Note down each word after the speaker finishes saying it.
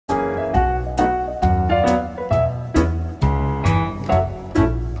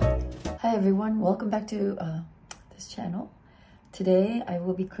everyone, welcome back to this channel. Today I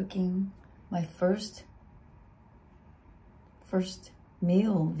will be cooking my first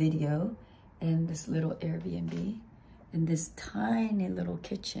meal video in this little Airbnb in this tiny little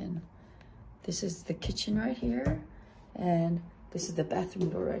kitchen. This is the kitchen right here, and this is the bathroom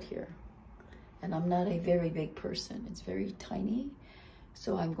door right here. And I'm not a very big person, it's very tiny.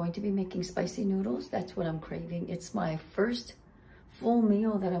 So I'm going to be making spicy noodles. That's what I'm craving. It's my first full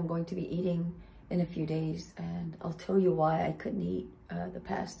meal that I'm going to be eating in a few days, and I'll tell you why I couldn't eat the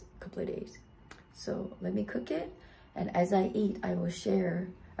past couple of days. So let me cook it, and as I eat, I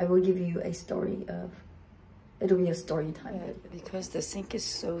will give you a story of, it'll be a story time. Because the sink is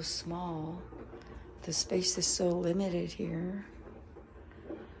so small, the space is so limited here,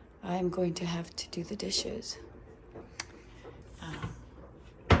 I'm going to have to do the dishes.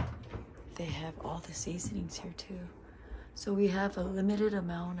 They have all the seasonings here too. So we have a limited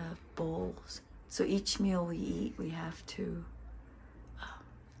amount of bowls. So each meal we eat, we have to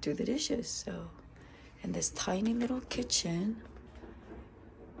do the dishes. So in this tiny little kitchen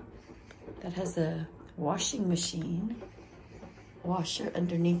that has a washing machine, washer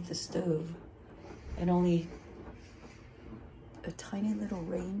underneath the stove, and only a tiny little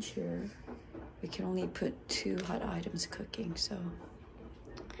range here, we can only put 2 hot items cooking. So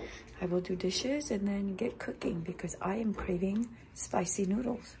I will do dishes and then get cooking because I am craving spicy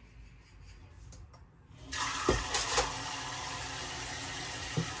noodles.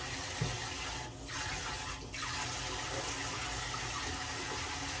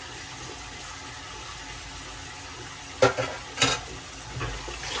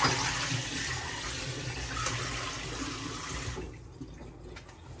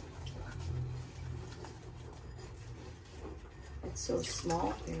 It's so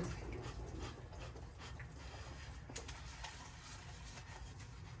small here.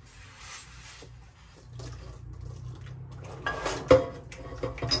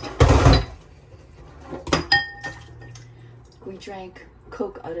 We drank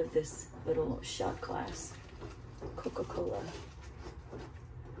Coke out of this little shot glass, Coca-Cola.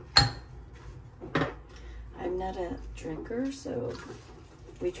 I'm not a drinker, so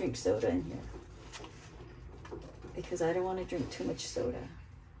we drink soda in here because I don't want to drink too much soda.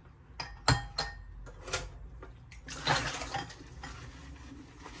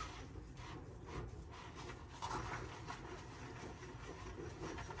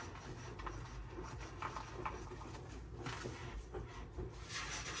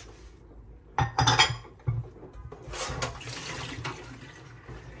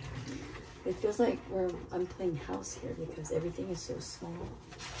 It feels like I'm playing house here because everything is so small.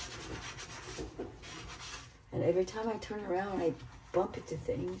 And every time I turn around, I bump into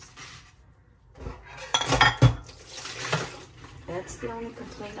things. That's the only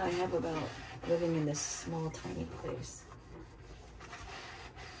complaint I have about living in this small, tiny place.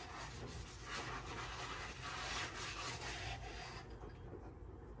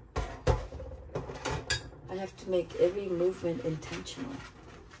 I have to make every movement intentional.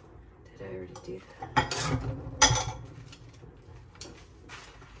 Did I already do that?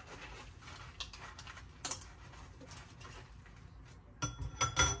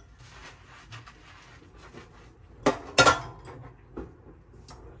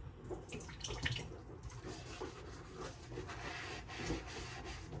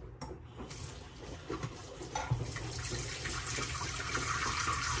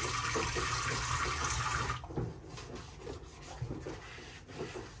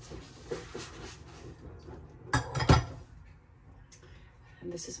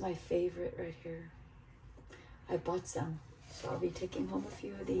 And this is my favorite right here. I bought some, so I'll be taking home a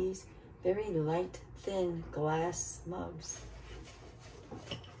few of these very light, thin glass mugs.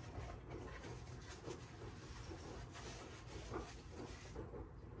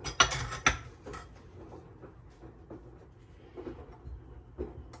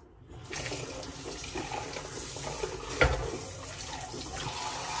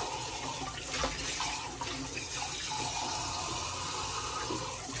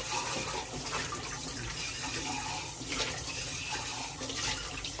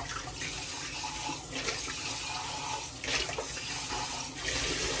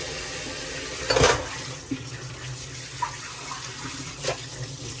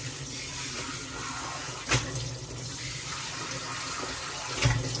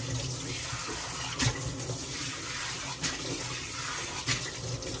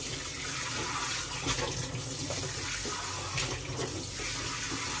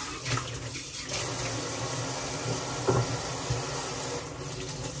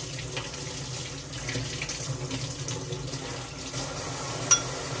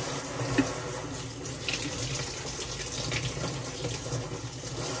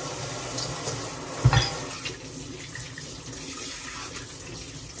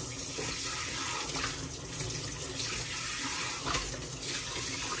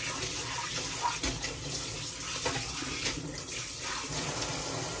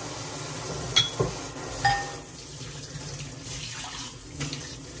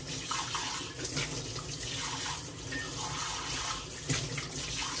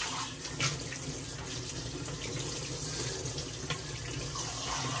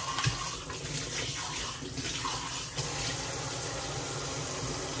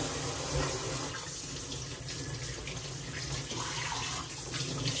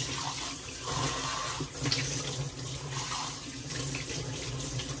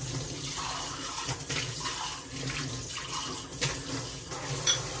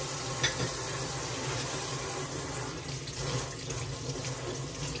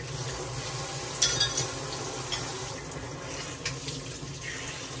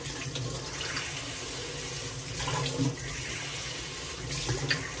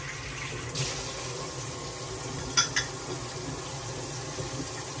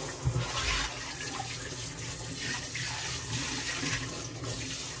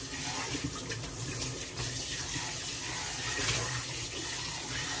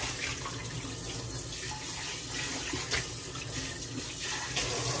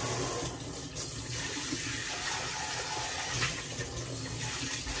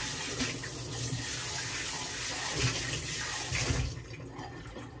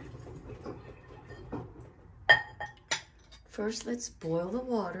 First, let's boil the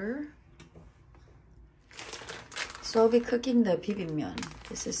water. So I'll be cooking the bibimbap.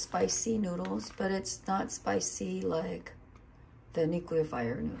 This is spicy noodles, but it's not spicy like the nuclear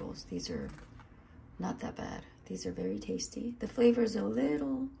fire noodles. These are not that bad. These are very tasty. The flavor is a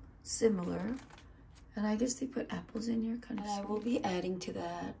little similar. And I guess they put apples in here, kind of. And I will be adding to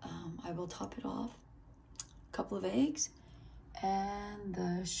that, I will top it off, a couple of eggs, and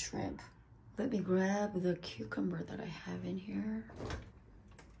the shrimp. Let me grab the cucumber that I have in here.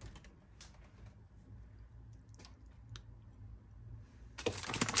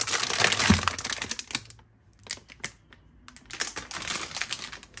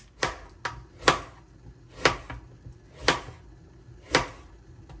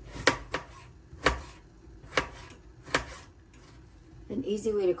 An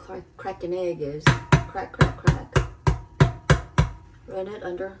easy way to crack an egg is crack, crack, crack. Run it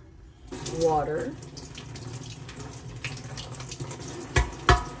under water.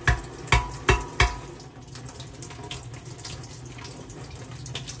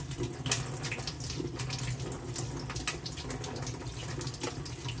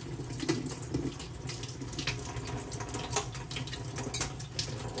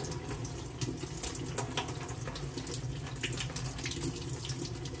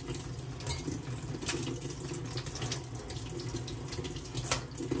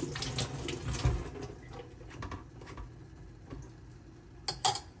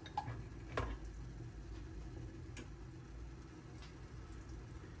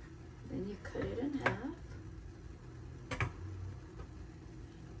 Then you cut it in half.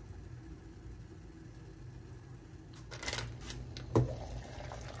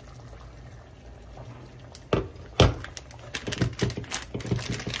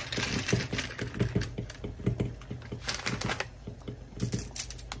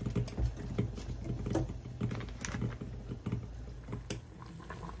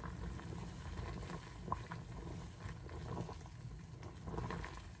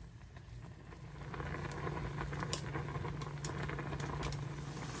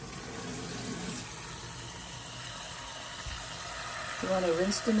 You want to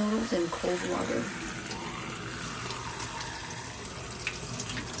rinse the noodles in cold water.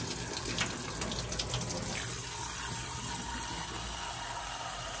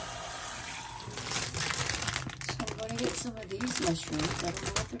 So I'm going to get some of these mushrooms. I don't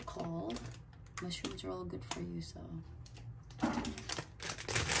know what they're called. Mushrooms are all good for you, so.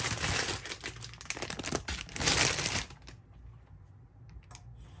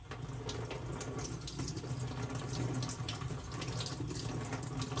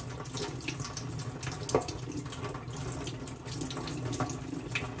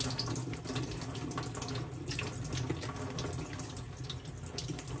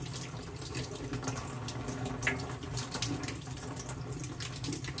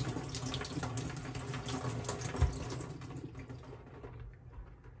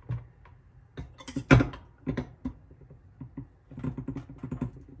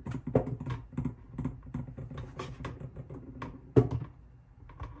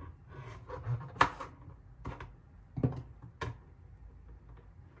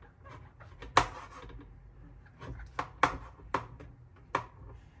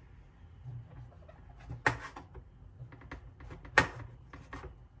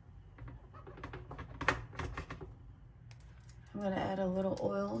 I'm going to add a little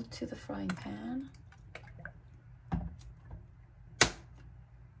oil to the frying pan.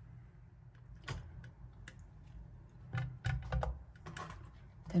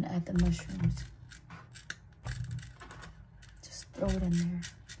 Then add the mushrooms. Just throw it in there.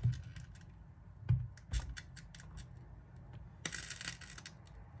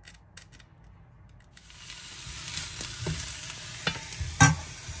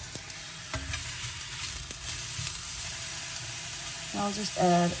 I'll just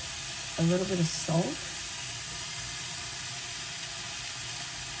add a little bit of salt.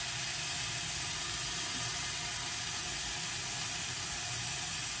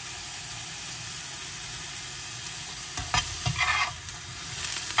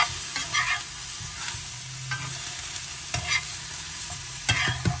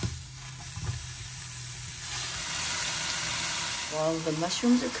 While the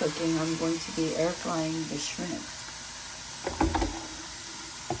mushrooms are cooking, I'm going to be air frying the shrimp.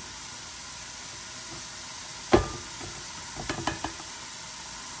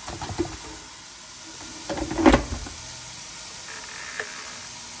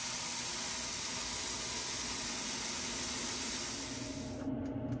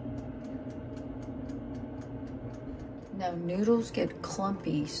 Now noodles get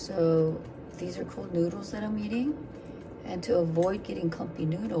clumpy, so these are called noodles that I'm eating. And to avoid getting clumpy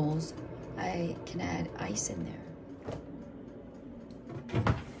noodles, I can add ice in there.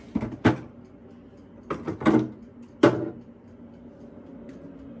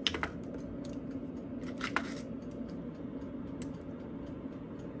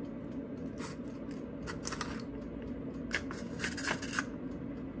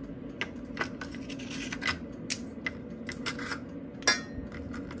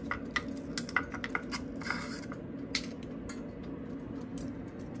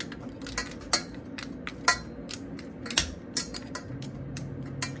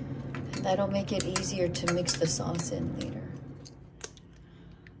 That'll make it easier to mix the sauce in later.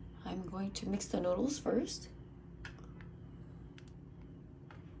 I'm going to mix the noodles first.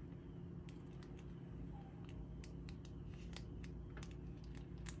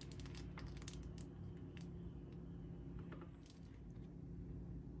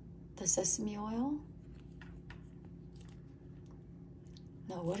 The sesame oil.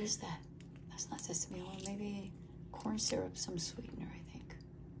 No, what is that? That's not sesame oil, maybe corn syrup, some sweetener, I think.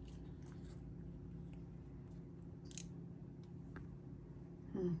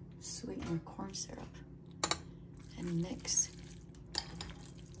 Sweetener, corn syrup, and mix.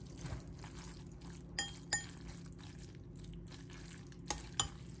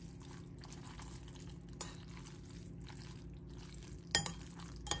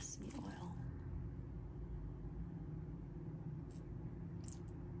 Sesame oil.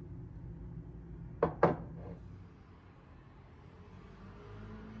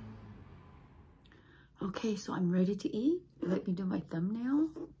 Okay, so I'm ready to eat. Let me do my thumbnail.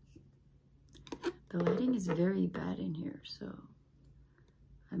 The lighting is very bad in here, so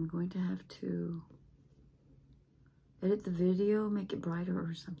I'm going to have to edit the video, make it brighter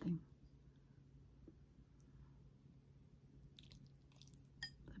or something.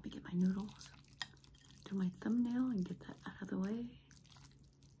 Let me get my noodles, do my thumbnail and get that out of the way.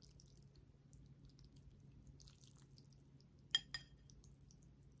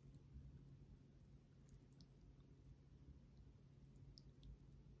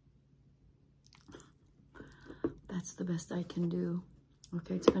 That's the best I can do.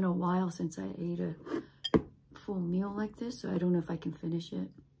 Okay, it's been a while since I ate a full meal like this, so I don't know if I can finish it.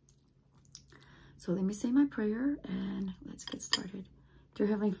 So let me say my prayer and let's get started. Dear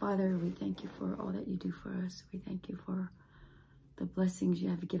Heavenly Father, we thank you for all that you do for us. We thank you for the blessings you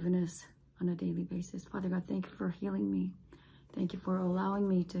have given us on a daily basis. Father God, thank you for healing me. Thank you for allowing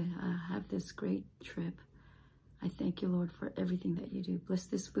me to have this great trip. I thank you, Lord, for everything that you do. Bless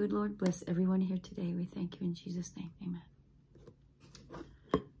this food, Lord. Bless everyone here today. We thank you in Jesus' name. Amen.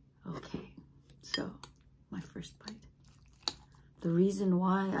 Okay, so my first bite. The reason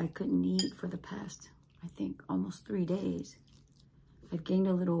why I couldn't eat for the past, I think, almost 3 days. I've gained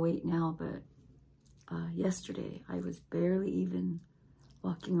a little weight now, but yesterday I was barely even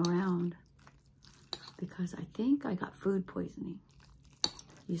walking around because I think I got food poisoning.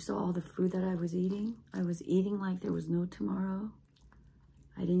 You saw all the food that I was eating. I was eating like there was no tomorrow.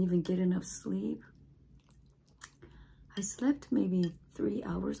 I didn't even get enough sleep. I slept maybe 3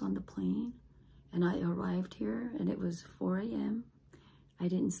 hours on the plane and I arrived here and it was 4 a.m. I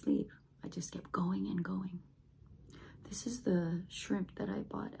didn't sleep. I just kept going and going. This is the shrimp that I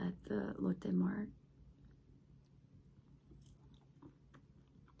bought at the Lotte Mart.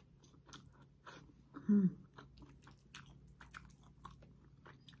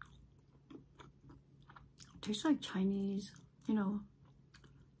 Tastes like Chinese, you know,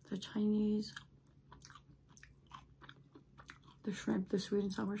 the Chinese, the shrimp, the sweet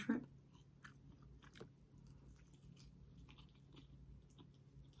and sour shrimp.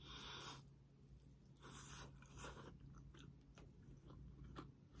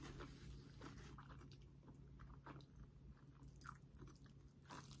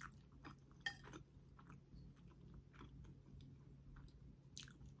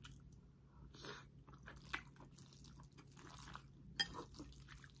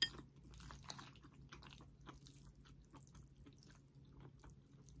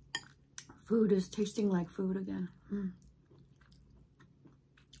 Food is tasting like food again.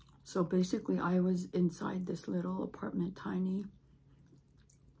 So basically I was inside this little apartment, tiny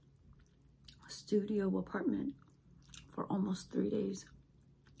studio apartment for almost 3 days.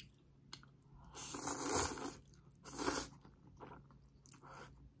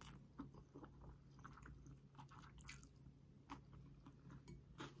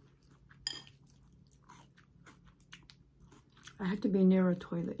 I had to be near a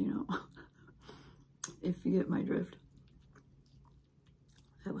toilet, you know, if you get my drift.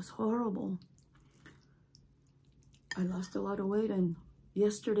 It was horrible. I lost a lot of weight, and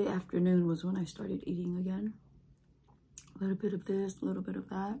yesterday afternoon was when I started eating again. A little bit of this, a little bit of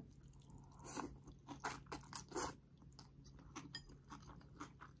that.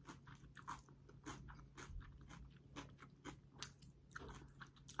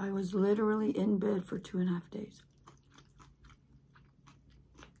 I was literally in bed for 2.5 days.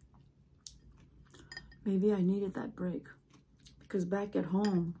 Maybe I needed that break, because back at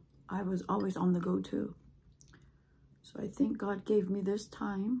home, I was always on the go too. So I think God gave me this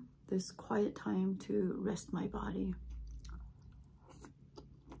time, this quiet time, to rest my body.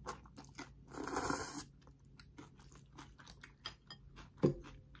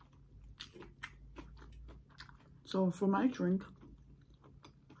 So for my drink,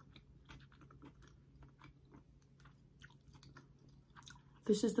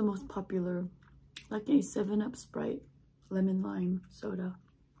 this is the most popular, like a 7-Up Sprite lemon lime soda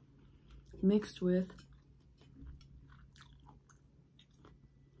mixed with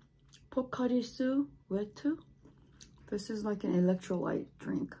Pocarisu Wetu. This is like an electrolyte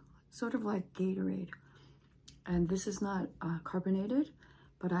drink, sort of like Gatorade. And this is not carbonated,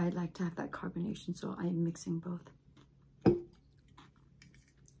 but I like to have that carbonation, so I'm mixing both.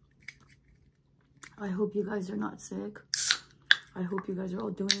 I hope you guys are not sick. I hope you guys are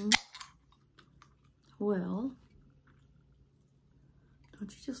all doing well. Don't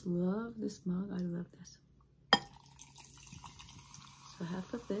you just love this mug? I love this. So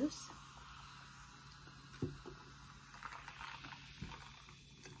half of this.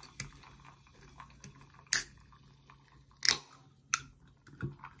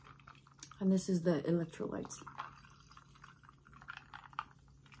 And this is the electrolytes.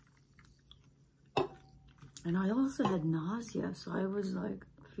 And I also had nausea, so I was like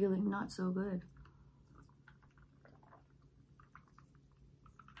feeling not so good.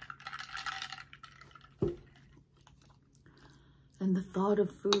 And the thought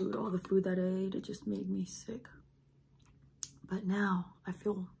of food, all the food that I ate, it just made me sick. But now I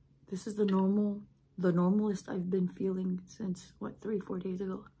feel this is the normalest I've been feeling since, what, 3-4 days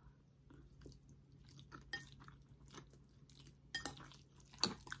ago.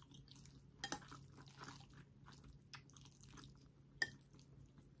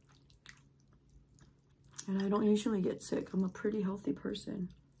 And I don't usually get sick. I'm a pretty healthy person.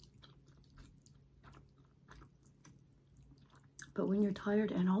 But when you're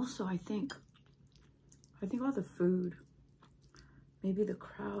tired, and also I think all the food, maybe the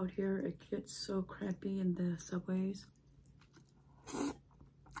crowd here, it gets so crampy in the subways.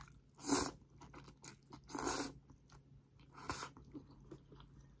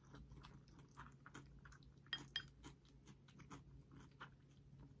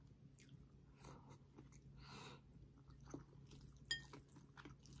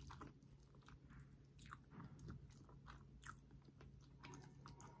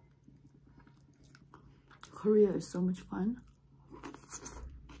 Korea is so much fun.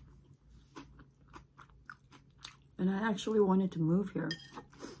 And I actually wanted to move here.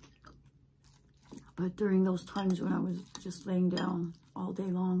 But during those times when I was just laying down all day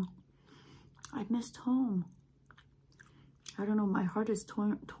long, I missed home. I don't know, my heart is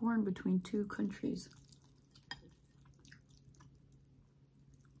torn between 2 countries.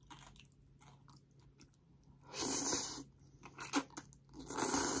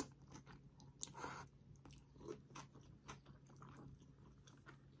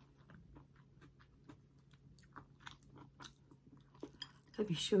 Let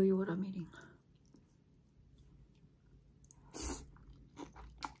me show you what I'm eating.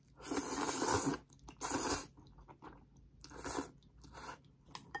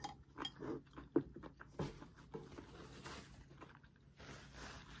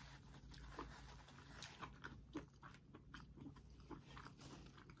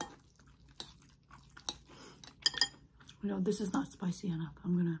 You know, this is not spicy enough.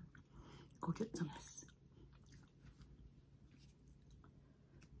 I'm gonna go get some.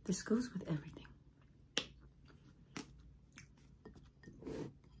 This goes with everything.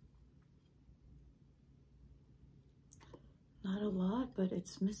 Not a lot, but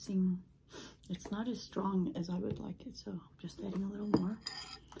it's missing. It's not as strong as I would like it, so I'm just adding a little more.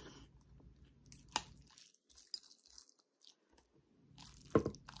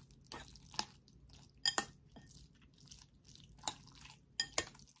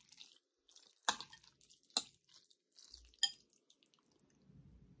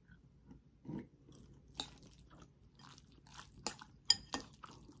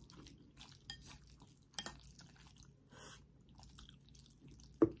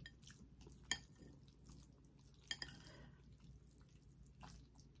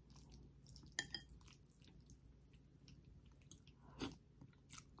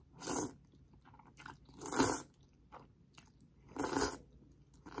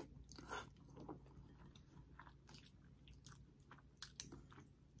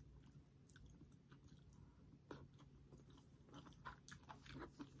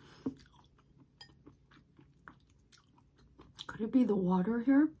 Could it be the water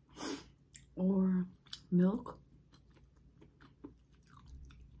here or milk?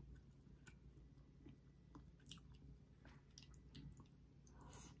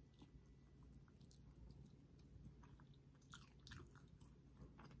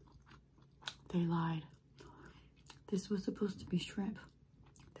 They lied. This was supposed to be shrimp.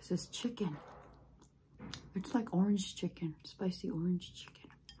 This is chicken. It's like orange chicken, spicy orange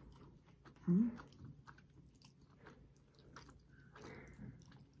chicken.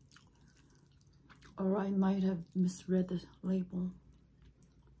 Or I might have misread the label.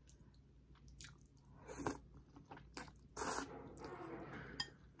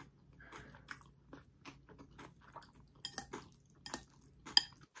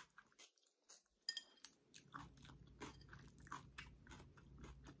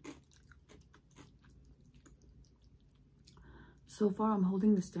 So far, I'm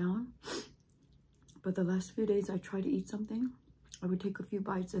holding this down, but the last few days I try to eat something. I would take a few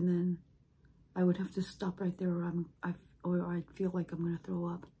bites and then I would have to stop right there, or I'd feel like I'm gonna throw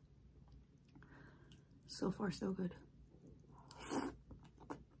up. So far, so good.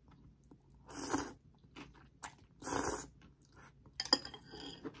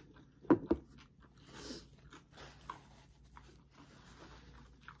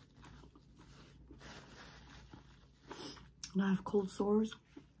 And I have cold sores.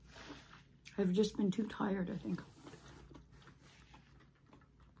 I've just been too tired, I think.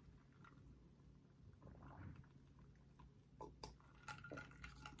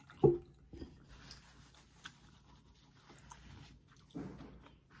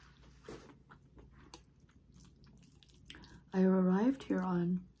 I arrived here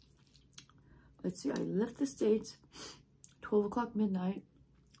on, let's see, I left the States 12 o'clock midnight,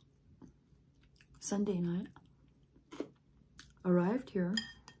 Sunday night. Arrived here,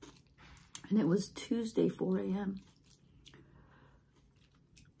 and it was Tuesday, 4 a.m.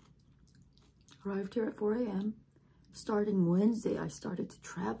 Arrived here at 4 a.m. Starting Wednesday, I started to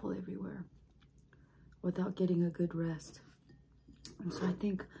travel everywhere without getting a good rest. And so I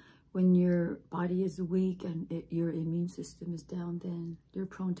think when your body is weak and your immune system is down, then you're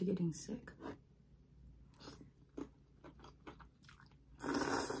prone to getting sick.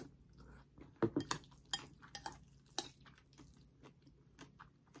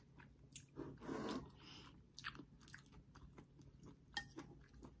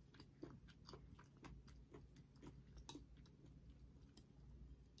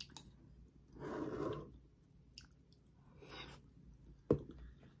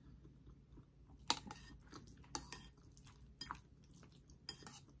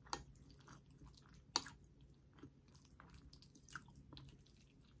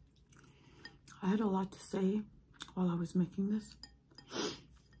 I had a lot to say while I was making this.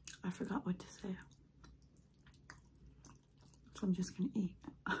 I forgot what to say. So I'm just gonna eat.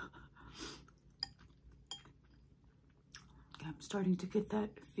 I'm starting to get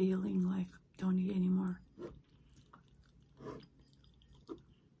that feeling like don't eat anymore.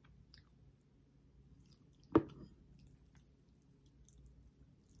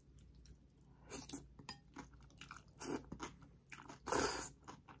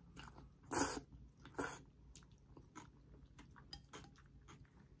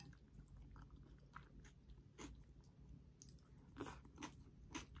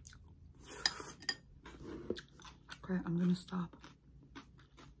 Okay, I'm gonna stop.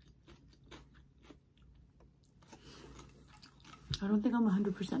 I don't think I'm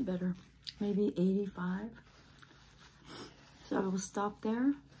 100% better. Maybe 85. So I will stop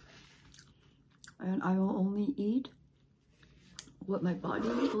there. And I will only eat what my body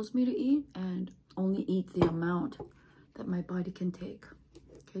tells me to eat and only eat the amount that my body can take.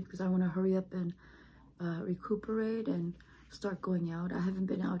 Okay, because I want to hurry up and recuperate and start going out. I haven't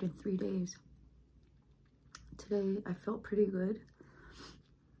been out in 3 days. Today I felt pretty good.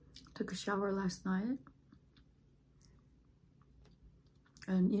 Took a shower last night.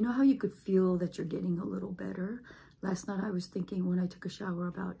 And you know how you could feel that you're getting a little better? Last night I was thinking when I took a shower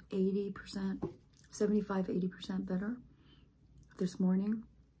about 80%, 75, 80% better. This morning,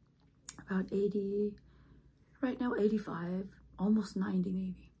 about 80, right now 85, almost 90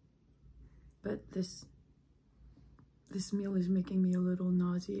 maybe. But this meal is making me a little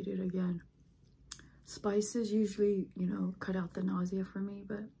nauseated again. Spices usually, you know, cut out the nausea for me,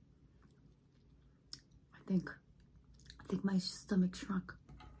 but I think my stomach shrunk.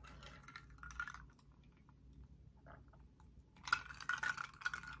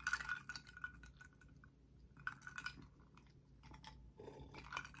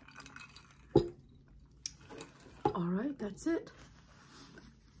 All right, that's it.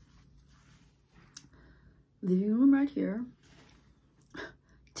 Living room right here.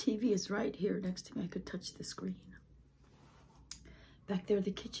 TV is right here next to me. I could touch the screen. Back there,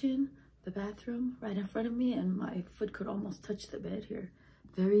 the kitchen, the bathroom, right in front of me, and my foot could almost touch the bed here.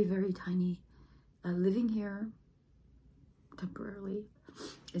 Very, very tiny. Living here temporarily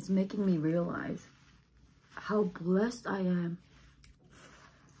is making me realize how blessed I am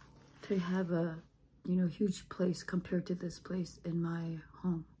to have a, you know, huge place compared to this place in my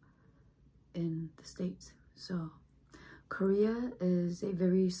home in the States. So Korea is a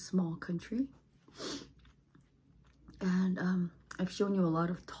very small country, and I've shown you a lot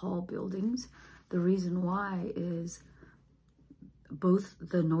of tall buildings. The reason why is both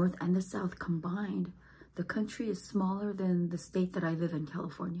the North and the South combined, the country is smaller than the state that I live in,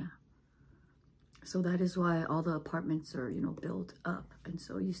 California. So that is why all the apartments are, you know, built up. And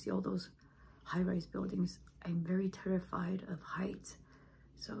so you see all those high-rise buildings. I'm very terrified of heights.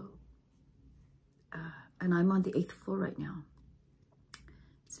 So, and I'm on the 8th floor right now.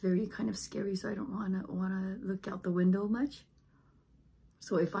 It's very kind of scary, so I don't want to look out the window much.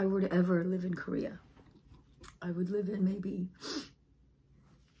 So if I were to ever live in Korea, I would live in maybe,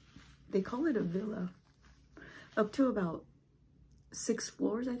 they call it a villa, up to about 6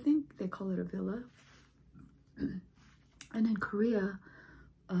 floors, I think. They call it a villa. And in Korea,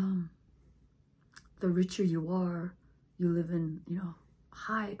 the richer you are, you live in, you know,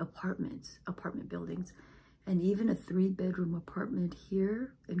 high apartment buildings. And even a 3-bedroom apartment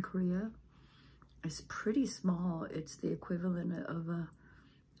here in Korea is pretty small. It's the equivalent of a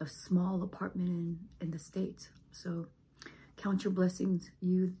small apartment in the States. So count your blessings.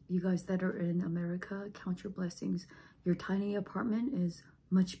 You guys that are in America, count your blessings. Your tiny apartment is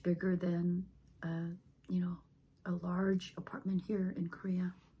much bigger than, you know, a large apartment here in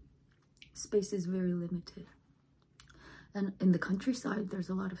Korea. Space is very limited. And in the countryside, there's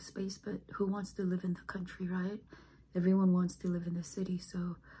a lot of space, but who wants to live in the country, right? Everyone wants to live in the city.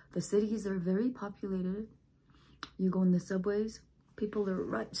 So the cities are very populated. You go in the subways, people are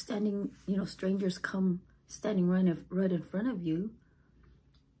right standing, you know, strangers come standing right in front of you.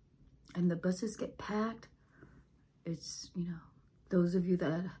 And the buses get packed. It's, you know, those of you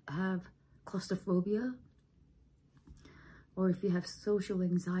that have claustrophobia, or if you have social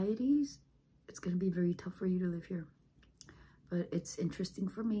anxieties, it's going to be very tough for you to live here. But it's interesting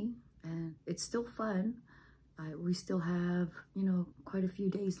for me, and it's still fun. We still have, you know, quite a few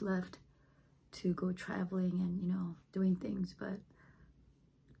days left to go traveling and, you know, doing things. But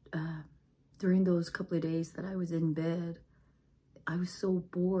during those couple of days that I was in bed, I was so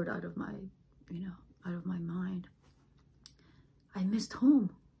bored out of my, you know, out of my mind. I missed home.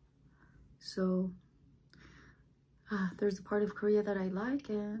 So there's a part of Korea that I like,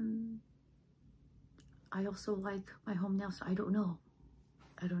 and I also like my home now. So I don't know.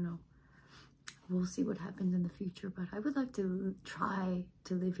 We'll see what happens in the future, but I would like to try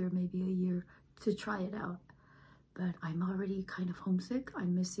to live here maybe a year to try it out. But I'm already kind of homesick.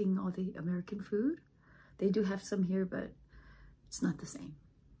 I'm missing all the American food. They do have some here, but it's not the same.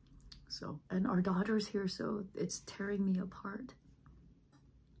 So, and our daughter's here, so it's tearing me apart.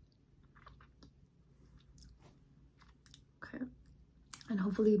 Okay. And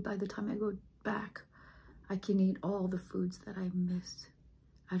hopefully by the time I go back, I can eat all the foods that I missed.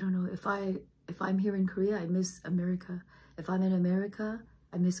 I don't know, if I'm here in Korea, I miss America. If I'm in America,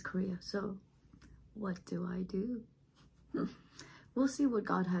 I miss Korea. So what do I do? We'll see what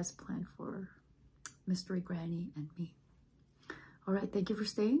God has planned for Mystery Granny and me. All right, thank you for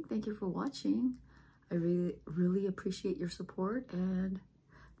staying. Thank you for watching. I really appreciate your support, and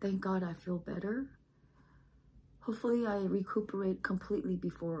thank God I feel better. Hopefully I recuperate completely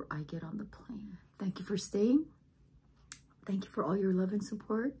before I get on the plane. Thank you for staying. Thank you for all your love and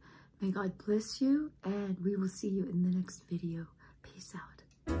support. May God bless you, and we will see you in the next video. Peace out.